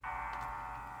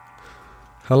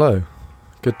Hello,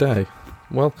 good day,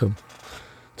 welcome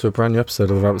to a brand new episode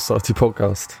of the Rabbit Society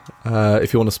podcast.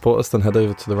 If you want to support us, then head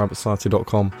over to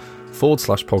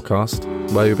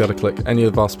therabbitsociety.com/podcast, where you'll be able to click any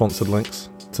of our sponsored links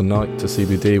to Nike, to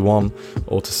CBD1,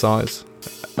 or to Size.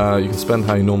 You can spend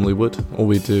how you normally would. All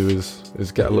we do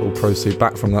is get a little proceed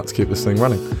back from that to keep this thing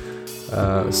running.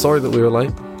 Sorry that we were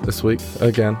late this week.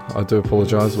 Again, I do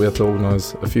apologise. We had to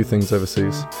organise a few things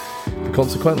overseas. But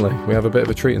consequently, we have a bit of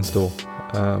a treat in store.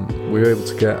 We were able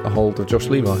to get a hold of Josh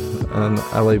Levi, an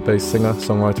LA-based singer,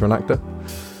 songwriter and actor.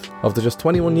 After just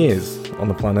 21 years on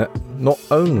the planet, not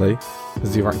only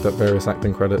has he racked up various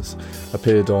acting credits,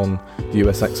 appeared on the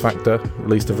US X Factor,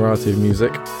 released a variety of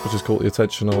music, which has caught the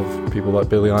attention of people like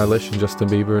Billie Eilish and Justin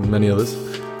Bieber and many others,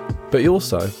 but he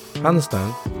also, hands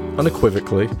down,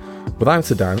 unequivocally,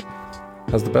 without a doubt,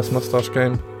 has the best moustache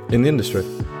game in the industry.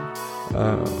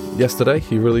 Yesterday,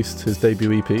 he released his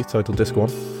debut EP titled Disc 1.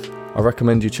 I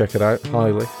recommend you check it out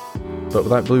highly. But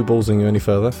without blue ballsing you any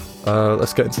further,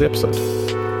 let's get into the episode.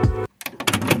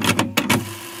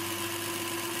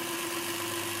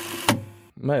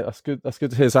 Mate, that's good. That's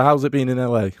good to hear. So, how's it been in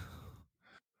LA?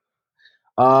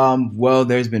 Well,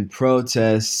 there's been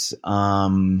protests.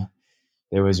 There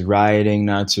was rioting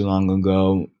not too long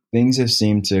ago. Things have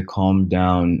seemed to calm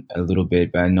down a little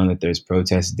bit, but I know that there's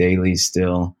protests daily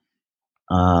still.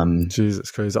 Jeez, it's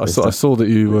crazy. I saw that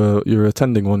you were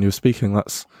attending one. You were speaking.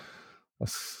 That's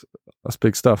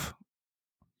big stuff.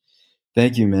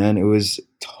 Thank you, man. It was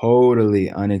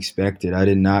totally unexpected. I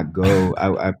did not go.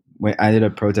 I ended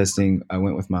up protesting. I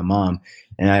went with my mom,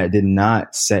 and I did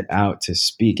not set out to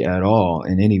speak at all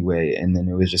in any way. And then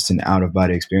it was just an out of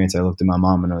body experience. I looked at my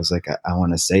mom and I was like, I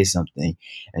want to say something,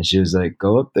 and she was like,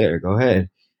 "Go up there, go ahead."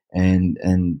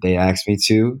 And they asked me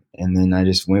to, and then I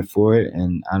just went for it.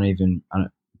 And I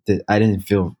didn't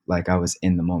feel like I was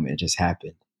in the moment. It just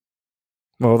happened.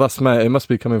 Well, it must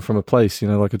be coming from a place,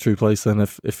 like a true place. Then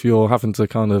if you're having to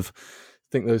kind of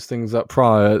think those things up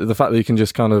prior, the fact that you can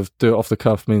just kind of do it off the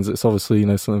cuff means it's obviously,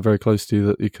 something very close to you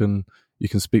that you can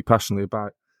speak passionately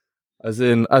about. For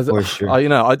sure.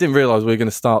 I didn't realize we were going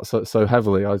to start so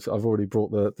heavily. I've already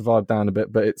brought the vibe down a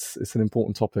bit, but it's an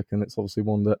important topic, and it's obviously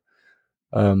one that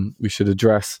we should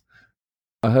address.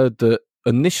 I heard that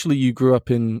initially you grew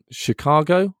up in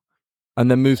Chicago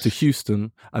and then moved to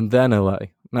Houston and then LA.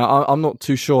 Now, I'm not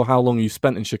too sure how long you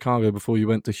spent in Chicago before you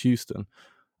went to Houston.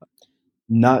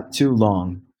 Not too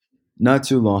long.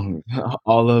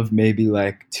 All of maybe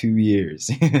like 2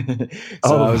 years.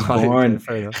 So I was born.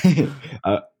 Okay,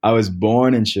 I was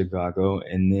born in Chicago,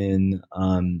 and then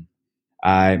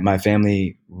my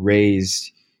family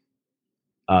raised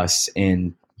us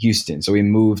in Houston. So we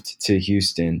moved to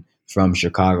Houston from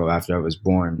Chicago after I was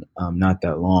born, not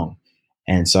that long.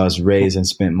 And so I was raised and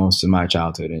spent most of my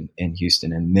childhood in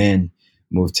Houston, and then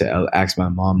asked my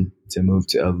mom to move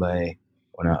to LA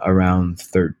when around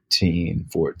 13,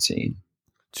 14.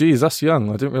 Geez, that's young.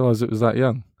 I didn't realize it was that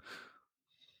young.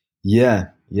 Yeah.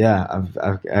 I've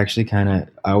actually I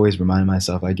always remind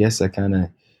myself, I guess I kind of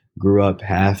grew up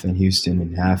half in Houston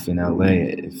and half in LA,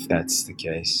 if that's the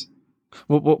case.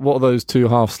 What are those two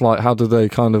halves like? How do they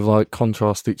kind of like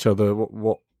contrast each other?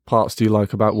 What parts do you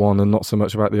like about one and not so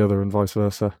much about the other, and vice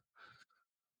versa?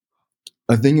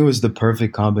 I think it was the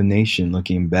perfect combination.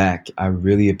 Looking back, I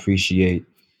really appreciate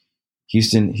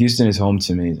Houston. Houston is home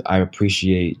to me. I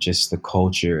appreciate just the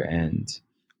culture and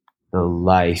the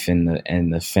life and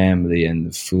the family and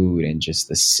the food and just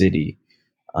the city.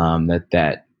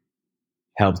 That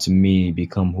helped me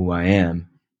become who I am.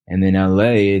 And then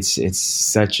LA, it's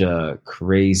such a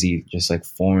crazy, just like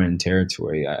foreign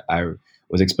territory. I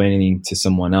was explaining to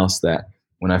someone else that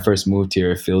when I first moved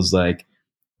here, it feels like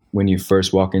when you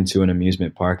first walk into an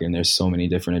amusement park and there's so many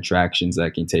different attractions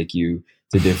that can take you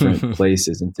to different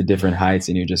places and to different heights,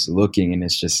 and you're just looking, and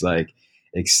it's just like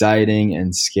exciting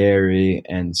and scary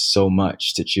and so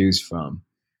much to choose from.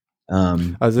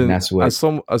 That's what as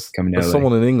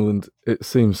someone in England, it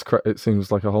seems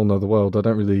like a whole nother world. I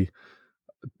don't really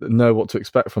know what to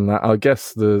expect from that. I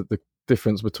guess the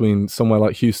difference between somewhere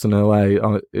like Houston and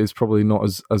LA is probably not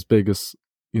as big as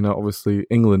obviously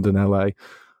England and LA.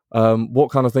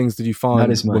 What kind of things did you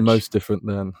find were most different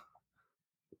then?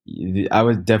 I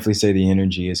would definitely say the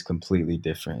energy is completely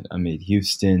different. I mean,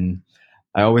 Houston,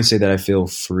 I always say that I feel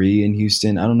free in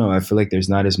Houston. I don't know. I feel like there's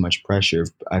not as much pressure.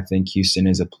 I think Houston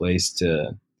is a place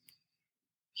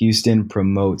Houston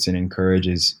promotes and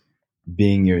encourages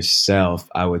being yourself,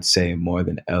 I would say, more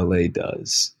than LA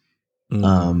does,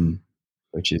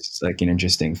 which is like an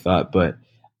interesting thought. But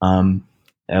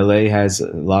LA has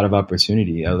a lot of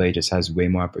opportunity. LA just has way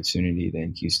more opportunity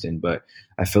than Houston. But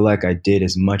I feel like I did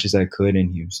as much as I could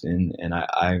in Houston, and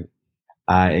I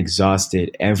I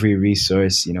exhausted every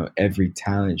resource, every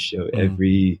talent show, Mm.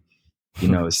 every,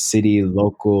 city,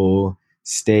 local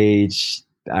stage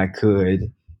I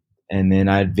could. And then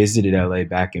I visited LA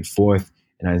back and forth.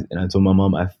 And I told my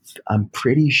mom, I'm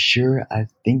pretty sure I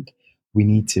think we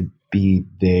need to be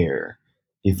there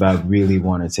if I really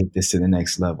want to take this to the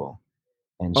next level.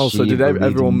 And Oh, so she did believed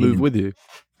everyone in me. move with you?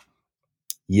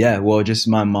 Yeah, well, just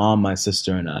my mom, my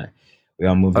sister, and I. We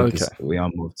all moved at Okay. this. We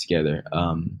all moved together.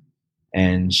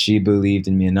 And she believed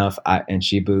in me enough.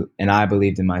 And I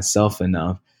believed in myself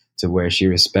enough to where she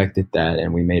respected that,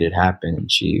 and we made it happen.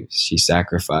 And she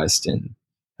sacrificed and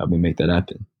helped me make that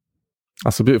happen.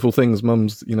 That's a beautiful thing. As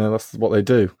mums, that's what they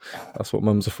do. That's what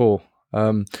mums are for.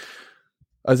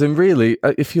 As in, really,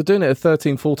 if you're doing it at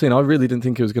 13, 14, I really didn't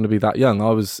think it was going to be that young.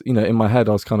 I was, in my head,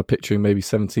 I was kind of picturing maybe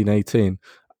 17, 18.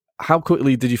 How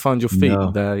quickly did you find your feet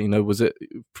No. there? Was it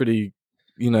pretty,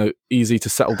 easy to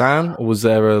settle down, or was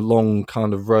there a long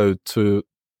kind of road to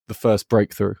the first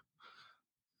breakthrough?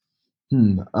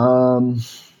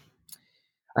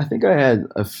 I think I had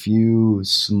a few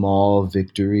small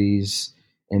victories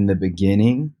in the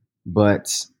beginning,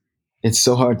 but it's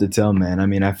so hard to tell, man. I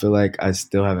mean, I feel like I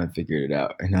still haven't figured it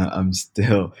out, and I'm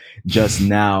still just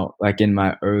now, like in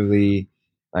my early,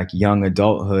 like young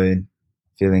adulthood,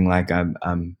 feeling like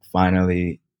I'm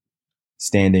finally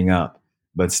standing up,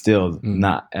 but still Mm,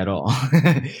 not at all.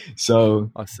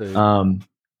 So I see. um,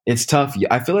 it's tough.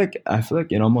 I feel like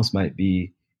it almost might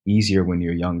be easier when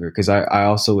you're younger because I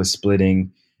also was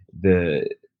splitting the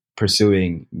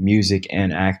pursuing music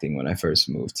and acting when I first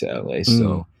moved to LA. Mm.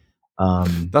 So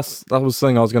um, That was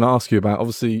something I was going to ask you about.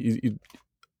 Obviously, you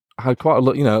had quite a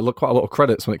lot, quite a lot of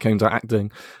credits when it came to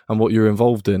acting and what you're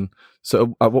involved in.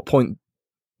 So, at what point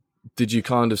did you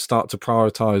kind of start to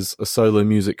prioritize a solo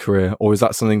music career, or is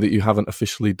that something that you haven't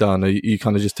officially done? Are you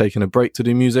kind of just taking a break to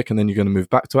do music and then you're going to move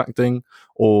back to acting,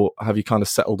 or have you kind of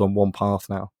settled on one path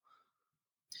now?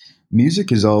 music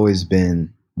has always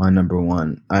been my number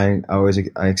one. I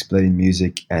explain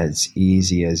music as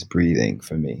easy as breathing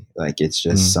for me. Like it's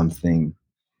just Mm, something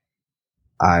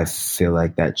I feel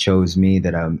like that chose me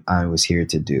that I was here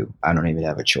to do. I don't even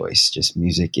have a choice. Just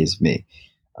music is me.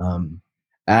 Um,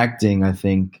 Acting, I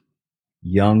think,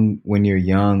 when you're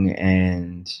young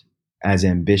and as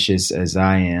ambitious as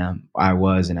I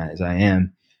was, and as I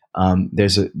am,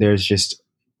 there's just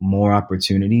more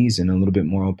opportunities and a little bit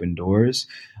more open doors.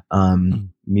 mm,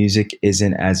 Music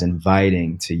isn't as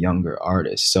inviting to younger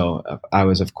artists, so I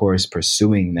was, of course,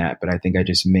 pursuing that, but I think I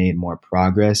just made more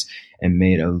progress and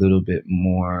made a little bit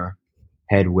more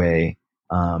headway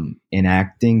in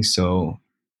acting. So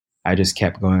I just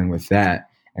kept going with that.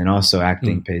 And also,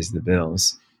 acting mm. pays the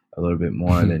bills a little bit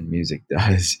more than music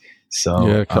does. Yeah,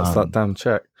 So cuts that damn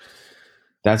check.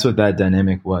 that's what that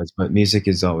dynamic was. But music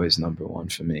is always number one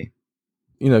for me.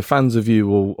 Fans of you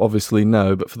will obviously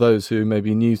know, but for those who may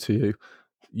be new to you,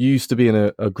 you used to be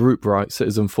in a group, right?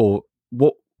 Citizen 4.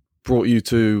 What brought you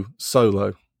to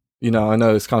solo? I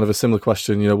know it's kind of a similar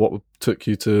question, what took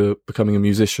you to becoming a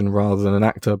musician rather than an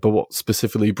actor, but what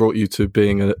specifically brought you to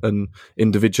being an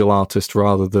individual artist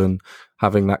rather than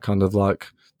having that kind of like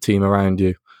team around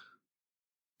you?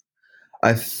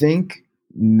 I think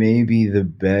maybe the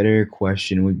better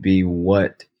question would be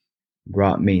what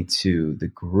brought me to the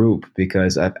group,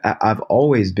 because I've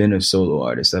always been a solo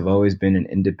artist. I've always been an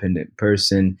independent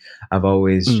person. I've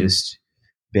always Mm, just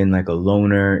been like a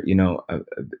loner,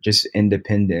 just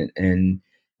independent. And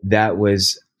that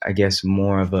was, I guess,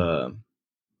 more of a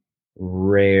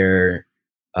rare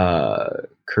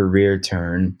career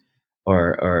turn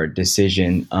or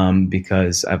decision,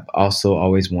 because I've also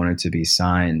always wanted to be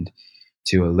signed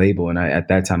to a label, and at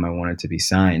that time I wanted to be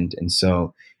signed, and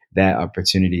so that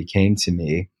opportunity came to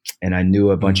me, and I knew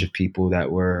a bunch mm, of people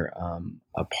that were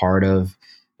a part of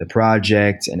the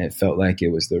project, and it felt like it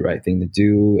was the right thing to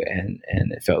do, and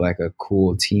it felt like a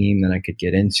cool team that I could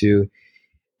get into,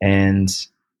 and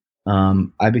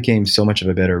I became so much of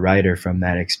a better writer from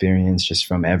that experience, just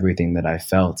from everything that I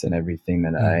felt and everything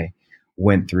that mm, I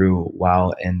went through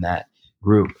while in that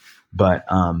group. But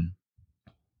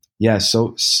yeah,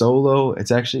 so solo,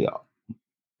 it's actually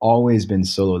always been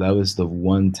solo. That was the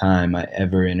one time I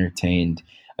ever entertained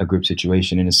a group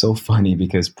situation. And it's so funny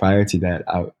because prior to that,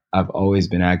 I've always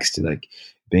been asked to like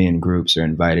be in groups or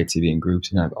invited to be in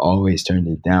groups. And I've always turned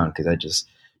it down because I just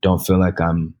don't feel like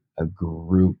I'm a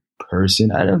group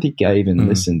person. I don't think I even mm,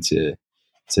 listen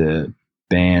to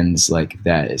bands like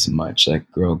that as much,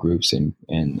 like girl groups and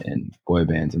boy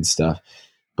bands and stuff.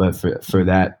 But for mm.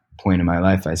 that point in my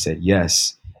life, I said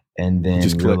yes, and It then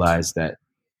just clicked. realized that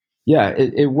yeah,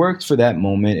 it worked for that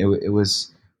moment. It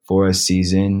was for a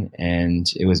season,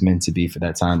 and it was meant to be for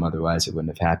that time. Otherwise, it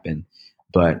wouldn't have happened.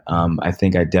 But I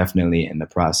think I definitely, in the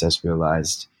process,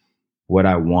 realized what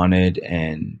I wanted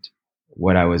and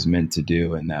what I was meant to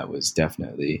do, and that was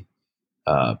definitely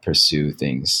pursue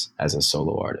things as a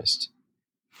solo artist.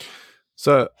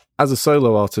 So, as a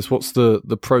solo artist, what's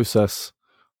the process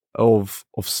of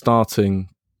starting,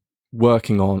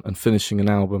 working on, and finishing an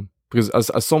album? Because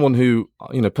as someone who,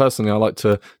 personally, I like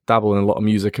to dabble in a lot of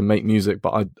music and make music,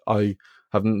 but I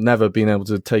have never been able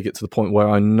to take it to the point where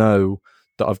I know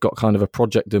that I've got kind of a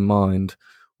project in mind,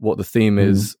 what the theme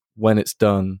is when it's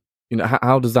done.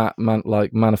 How does that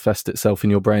manifest itself in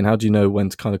your brain? How do you know when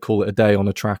to kind of call it a day on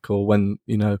a track, or when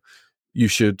you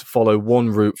should follow one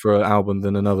route for an album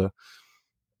than another?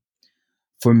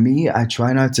 For me, I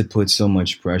try not to put so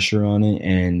much pressure on it,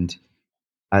 and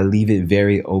I leave it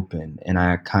very open, and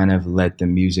I kind of let the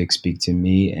music speak to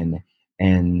me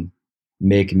and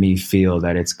make me feel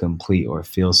that it's complete or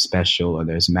feel special or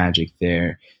there's magic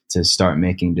there to start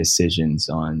making decisions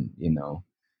on,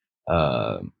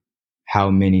 uh, how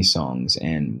many songs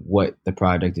and what the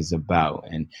project is about.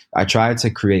 And I try to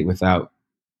create without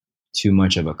too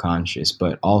much of a conscious,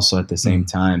 but also at the same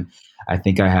time, I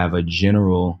think I have a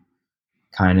general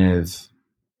kind of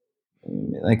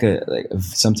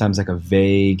sometimes like a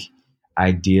vague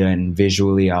idea, and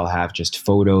visually I'll have just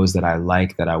photos that I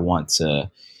like that I want to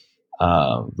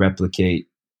replicate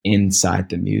inside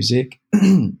the music.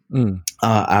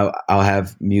 I'll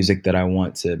have music that I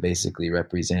want to basically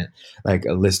represent, like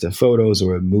a list of photos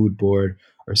or a mood board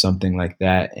or something like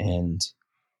that, and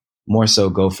more so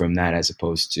go from that, as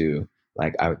opposed to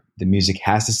like the music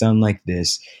has to sound like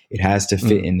this, it has to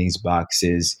fit in these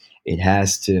boxes, it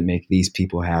has to make these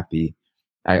people happy.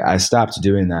 I stopped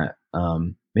doing that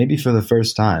maybe for the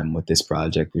first time with this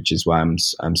project, which is why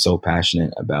I'm so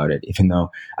passionate about it, even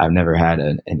though I've never had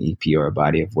an EP or a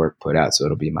body of work put out, so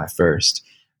it'll be my first.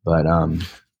 But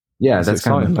yeah, that's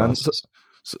kind of the process.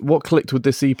 So what clicked with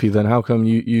this EP then? How come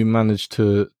you managed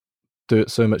to do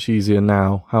it so much easier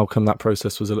now? How come that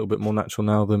process was a little bit more natural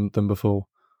now than before?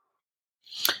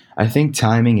 I think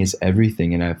timing is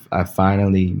everything, and I've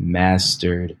finally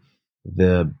mastered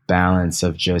the balance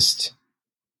of just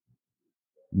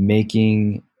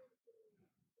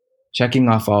checking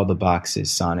off all the boxes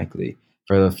sonically.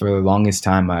 For the longest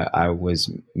time, I was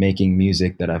making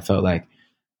music that I felt like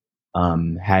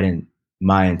hadn't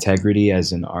my integrity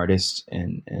as an artist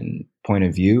and point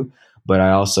of view, but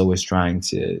I also was trying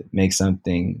to make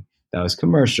something that was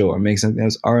commercial, or make something that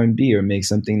was R&B, or make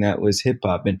something that was hip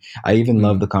hop. And I even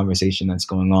love the conversation that's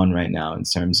going on right now in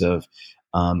terms of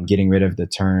getting rid of the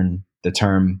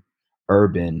term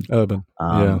urban,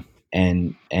 yeah,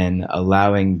 and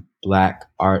allowing Black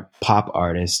pop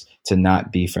artists to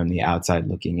not be from the outside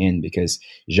looking in, because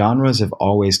genres have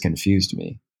always confused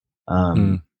me.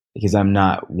 Because I'm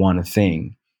not one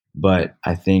thing, but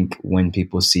I think when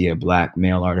people see a Black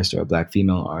male artist or a Black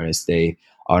female artist, they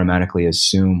automatically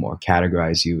assume or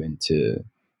categorize you into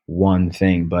one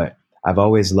thing. But I've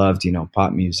always loved,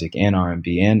 pop music and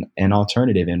R&B and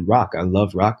alternative and rock. I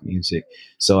love rock music.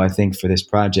 So I think for this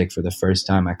project, for the first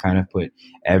time, I kind of put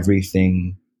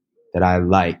everything that I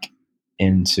like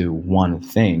into one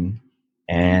thing,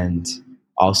 and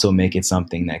also make it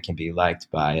something that can be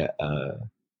liked by a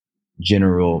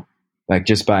general, like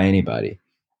just by anybody.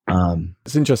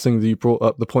 It's interesting that you brought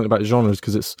up the point about genres,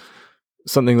 because it's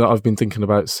something that I've been thinking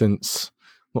about since,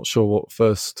 not sure what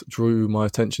first drew my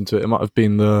attention to it. It might have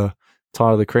been the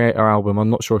Tyler the Creator album. I'm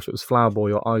not sure if it was Flower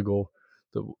Boy or Igor,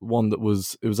 the one that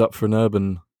was up for an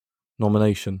urban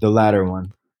nomination. The latter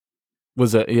one.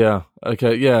 Was it? Yeah.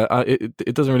 Okay. Yeah.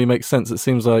 It doesn't really make sense. It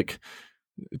seems like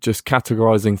just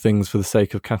categorizing things for the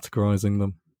sake of categorizing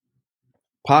them.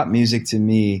 Pop music to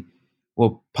me,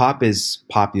 well, pop is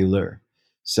popular.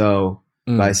 So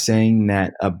by saying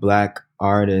that a Black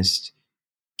artist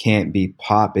can't be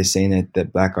pop is saying that the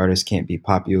Black artist can't be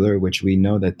popular, which we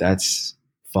know that that's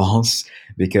false,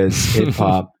 because hip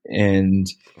hop and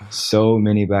so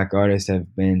many Black artists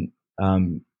have been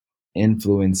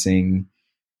influencing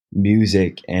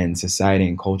music and society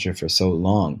and culture for so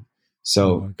long.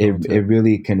 So it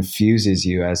really confuses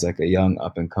you as like a young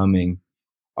up and coming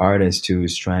artist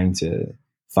who's trying to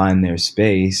find their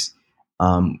space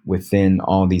within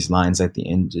all these lines that the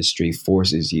industry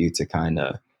forces you to kind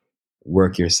of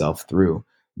work yourself through.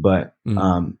 But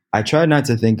I tried not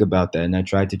to think about that, and I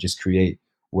tried to just create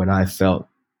what I felt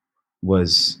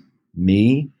was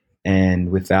me,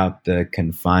 and without the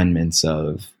confinements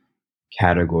of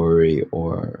category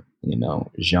or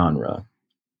genre.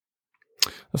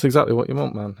 That's exactly what you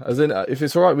want, man. As in, if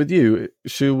it's all right with you,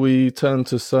 should we turn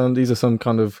to some? These are some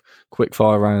kind of quick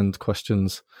fire round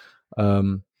questions.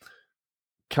 Kanye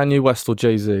West or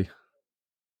Jay-Z?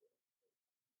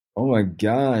 Oh my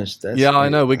gosh, that's Yeah, I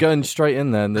wait. know. We're going straight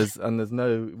in there, and there's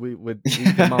no we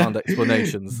demand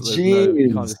explanations. There's no, you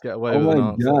can't Jeez. just get away Oh with an my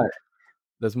answer. god.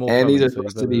 There's more And these coming, are so you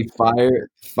supposed to better.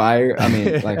 be fire. I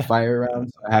mean, like fire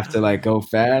rounds. So I have to like go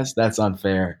fast. That's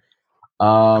unfair.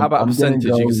 How about a I'm gonna percentage?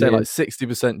 go You can say like with.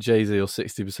 60% Jay-Z or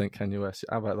 60% Kanye West.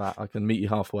 How about that? I can meet you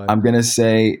halfway. I'm gonna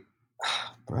say,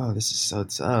 bro, this is so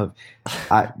tough.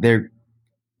 They're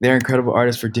incredible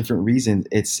artists for different reasons.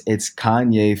 It's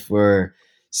Kanye for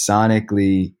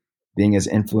sonically being as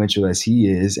influential as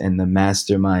he is and the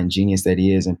mastermind genius that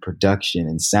he is in production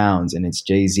and sounds, and it's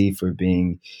Jay-Z for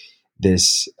being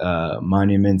this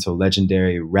monumental,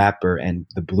 legendary rapper and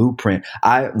the blueprint.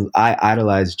 I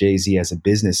idolize Jay-Z as a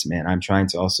businessman. I'm trying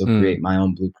to also create my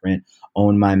own blueprint,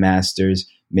 own my masters,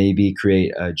 maybe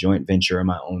create a joint venture or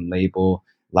my own label,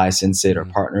 license it or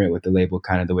partner it with the label,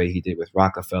 kind of the way he did with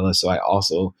Rockefeller. So I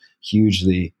also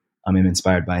hugely am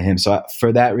inspired by him. So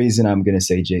for that reason, I'm going to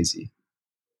say Jay-Z.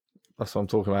 That's what I'm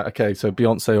talking about. Okay, so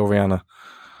Beyonce or Rihanna?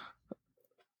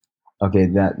 Okay,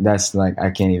 that's like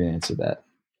I can't even answer that.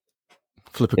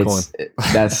 Flip a coin.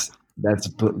 That's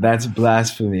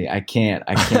blasphemy. I can't,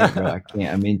 bro. I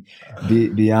can't. I mean,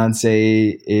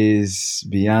 Beyonce is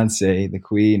Beyonce, the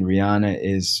queen. Rihanna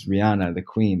is Rihanna, the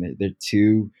queen. They're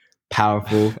two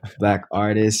powerful black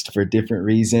artists for different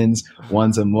reasons.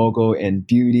 One's a mogul in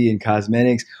beauty and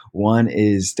cosmetics. One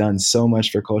is done so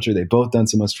much for culture. They both done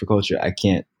so much for culture. I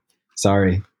can't.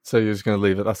 Sorry. So you're just going to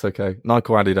leave it. That's okay.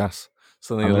 Nike or Adidas?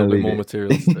 Something a little bit more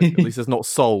materialistic. At least it's not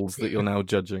souls that you're now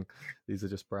judging. These are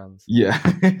just brands. Yeah.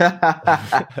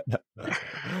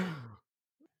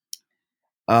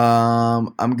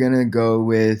 I'm gonna go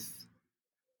with.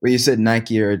 Well, you said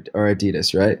Nike or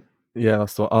Adidas, right? Yeah,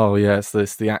 that's what. Oh, yeah. It's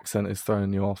this. The accent is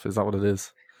throwing you off. Is that what it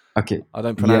is? Okay. I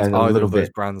don't pronounce Yeah, a either little of those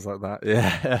bit. brands like that.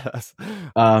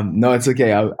 Yeah. No, it's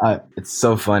okay. It's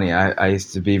so funny. I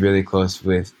used to be really close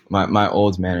with my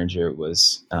old manager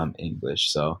was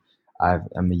English, so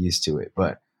I'm used to it.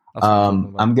 But That's what I'm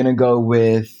talking about. I'm gonna go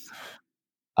with.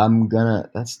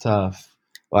 That's tough.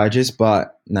 Well, I just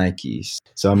bought Nikes,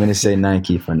 so I'm gonna say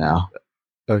Nike for now.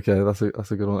 Okay, that's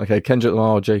a good one. Okay, Kendrick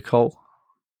Lamar or J. Cole?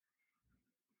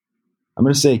 I'm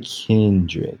gonna say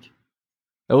Kendrick.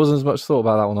 There wasn't as much thought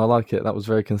about that one. I like it. That was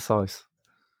very concise.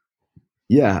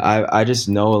 Yeah, I just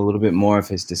know a little bit more of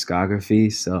his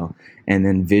discography. So, and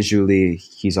then visually,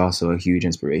 he's also a huge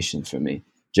inspiration for me.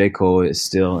 J. Cole is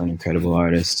still an incredible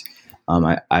artist.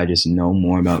 I just know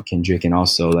more about Kendrick, and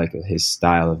also like his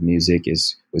style of music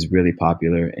was really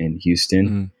popular in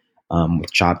Houston,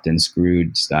 with chopped and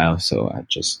screwed style. So I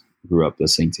just grew up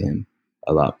listening to him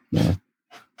a lot more.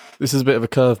 This is a bit of a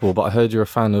curveball, but I heard you're a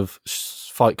fan of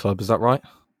Fight Club. Is that right?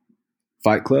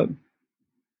 Fight Club?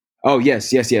 Oh,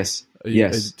 yes. Yes.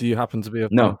 Do you happen to be a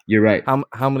fan? No, you're right.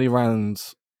 How many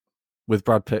rounds with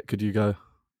Brad Pitt could you go?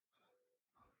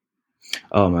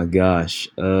 Oh my gosh.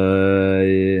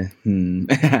 Let's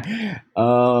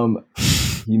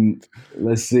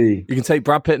see. You can take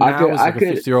Brad Pitt now as like a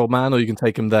 50-year-old man, or you can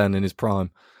take him then in his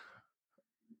prime.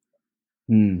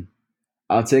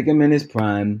 I'll take him in his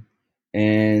prime,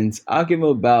 and I'll give him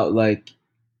about like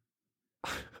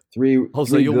three. Oh,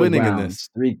 so three you're good winning rounds. in this.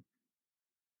 Three.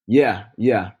 Yeah.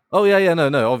 Oh yeah.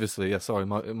 No. Obviously, yeah. Sorry,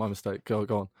 my mistake. Go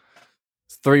on.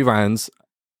 It's 3 rounds,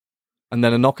 and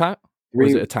then a knockout. Or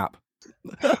is it a tap?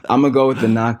 I'm gonna go with the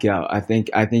knockout. I think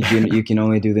you can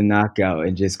only do the knockout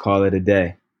and just call it a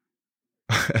day.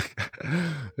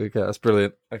 Okay, that's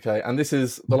brilliant. Okay, and this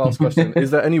is the last question. Is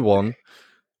there anyone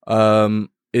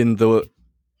in the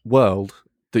world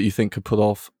that you think could pull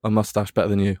off a mustache better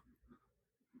than you?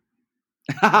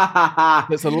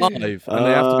 It's alive, and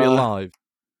they have to be alive.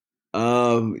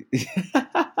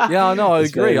 Yeah, I know. I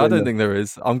agree. I don't think there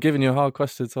is. I'm giving you a hard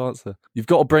question to answer. You've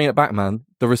got to bring it back, man.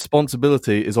 The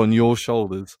responsibility is on your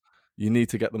shoulders. You need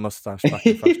to get the mustache back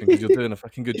in fashion because you're doing a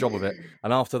fucking good job of it.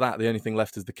 And after that, the only thing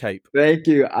left is the cape. Thank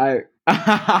you.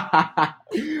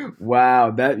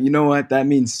 Wow. You know what? That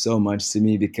means so much to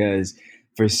me because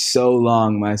for so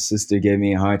long, my sister gave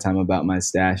me a hard time about my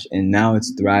stash, and now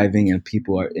it's thriving and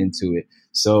people are into it.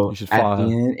 So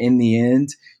in the end,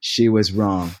 she was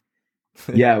wrong.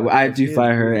 Yeah, I do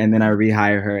fire her, and then I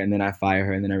rehire her, and then I fire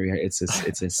her, and then I rehire. It's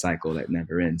a cycle that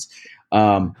never ends.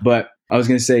 But I was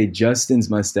gonna say Justin's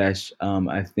mustache.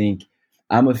 I think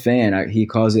I'm a fan. He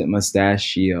calls it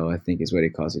mustachio. I think is what he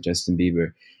calls it, Justin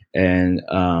Bieber. And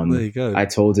there you go. I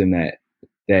told him that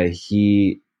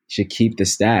he should keep the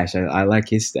stash. I like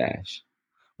his stash.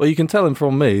 Well, you can tell him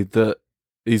from me that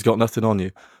he's got nothing on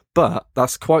you. But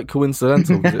that's quite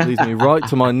coincidental because it leads me right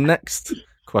to my next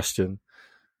question.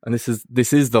 And this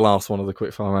is the last one of the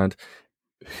quickfire round.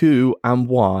 Who and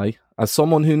why, as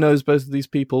someone who knows both of these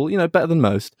people, better than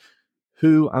most,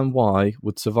 who and why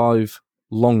would survive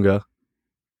longer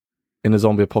in a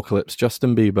zombie apocalypse,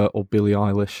 Justin Bieber or Billie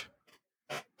Eilish?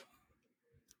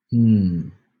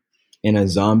 In a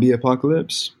zombie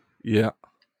apocalypse? Yeah.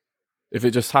 If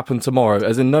it just happened tomorrow,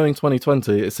 as in knowing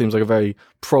 2020, it seems like a very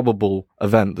probable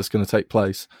event that's going to take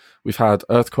place. We've had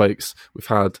earthquakes, we've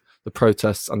had the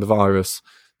protests and the virus,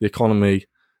 the economy.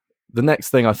 The next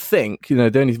thing I think, the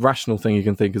only rational thing you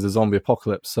can think is a zombie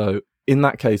apocalypse. So in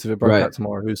that case, if it broke out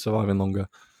tomorrow, who's surviving longer?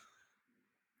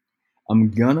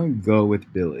 I'm gonna go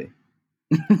with Billie.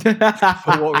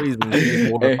 For what reason?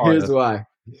 Here's why.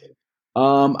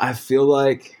 I feel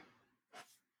like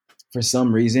for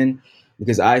some reason,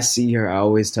 because I see her, I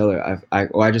always tell her,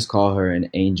 I just call her an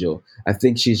angel. I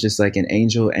think she's just like an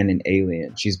angel and an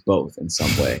alien. She's both in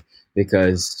some way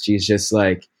because she's just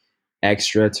like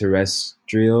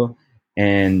extraterrestrial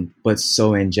but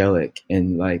so angelic,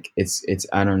 and like it's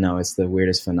I don't know, it's the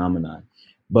weirdest phenomenon.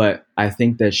 But I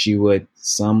think that she would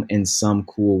in some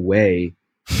cool way,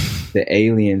 the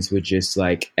aliens would just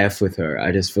like F with her.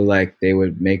 I just feel like they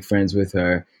would make friends with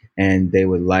her and they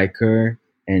would like her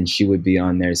and she would be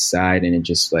on their side, and it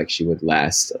just like she would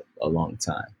last a long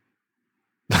time.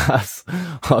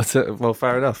 Well,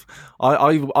 fair enough.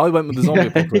 I went with the zombie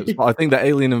apocalypse, but I think that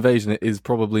alien invasion is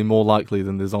probably more likely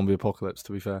than the zombie apocalypse,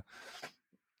 to be fair.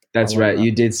 That's right. That.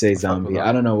 You did say zombie.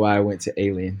 I don't know why I went to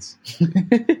aliens.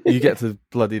 You get to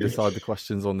bloody decide the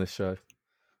questions on this show.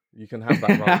 You can have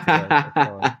that right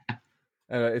today.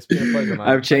 Anyway, it's been a pleasure, man.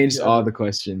 I've changed all the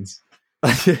questions.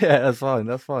 Yeah, that's fine.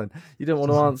 You didn't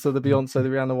want to answer the Beyonce, the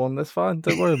Rihanna one. That's fine.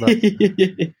 Don't worry about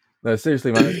it. No,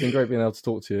 seriously, man. It's been great being able to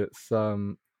talk to you. It's I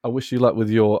wish you luck with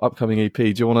your upcoming EP.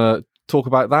 Do you want to talk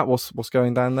about that? What's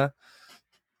going down there?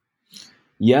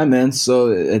 Yeah, man.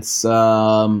 So it's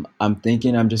I'm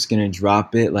thinking I'm just gonna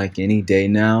drop it like any day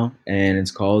now, and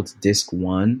it's called Disc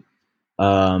 1.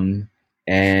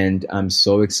 And I'm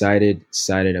so excited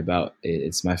about it.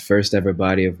 It's my first ever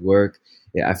body of work.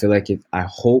 Yeah, I feel like I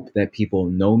hope that people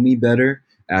know me better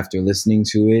after listening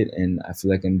to it, and I feel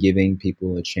like I'm giving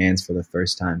people a chance for the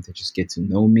first time to just get to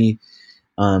know me,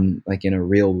 like in a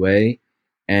real way.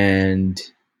 And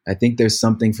I think there's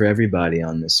something for everybody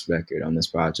on this record, on this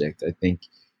project. I think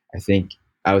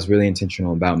I was really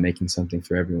intentional about making something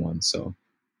for everyone. So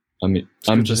I'm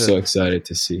just so excited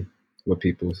to see what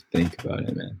people think about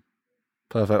it, man.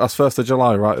 Perfect. That's 1st of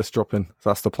July, right? It's dropping.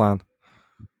 That's the plan.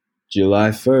 July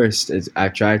 1st. I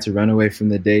tried to run away from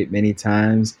the date many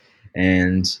times,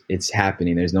 and it's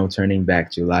happening. There's no turning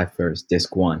back. July 1st,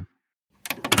 Disc 1.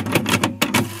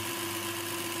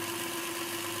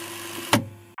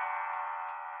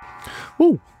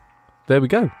 Ooh, there we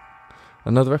go.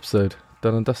 Another episode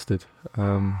done and dusted.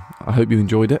 I hope you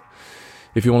enjoyed it.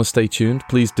 If you want to stay tuned,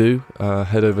 please do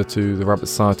head over to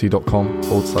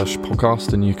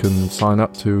therabbitsociety.com/podcast, and you can sign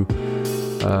up to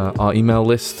our email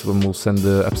list, and we'll send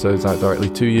the episodes out directly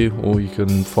to you, or you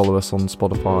can follow us on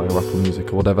Spotify or Apple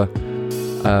Music or whatever.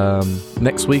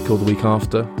 Next week or the week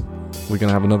after, we're going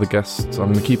to have another guest.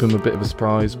 I'm going to keep him a bit of a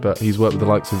surprise, but he's worked with the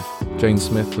likes of Jane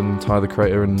Smith and Tyler, the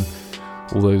Creator, and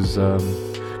all those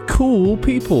cool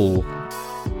people.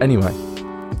 Anyway,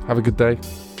 have a good day.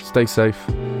 Stay safe.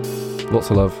 Lots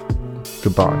of love.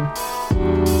 Goodbye.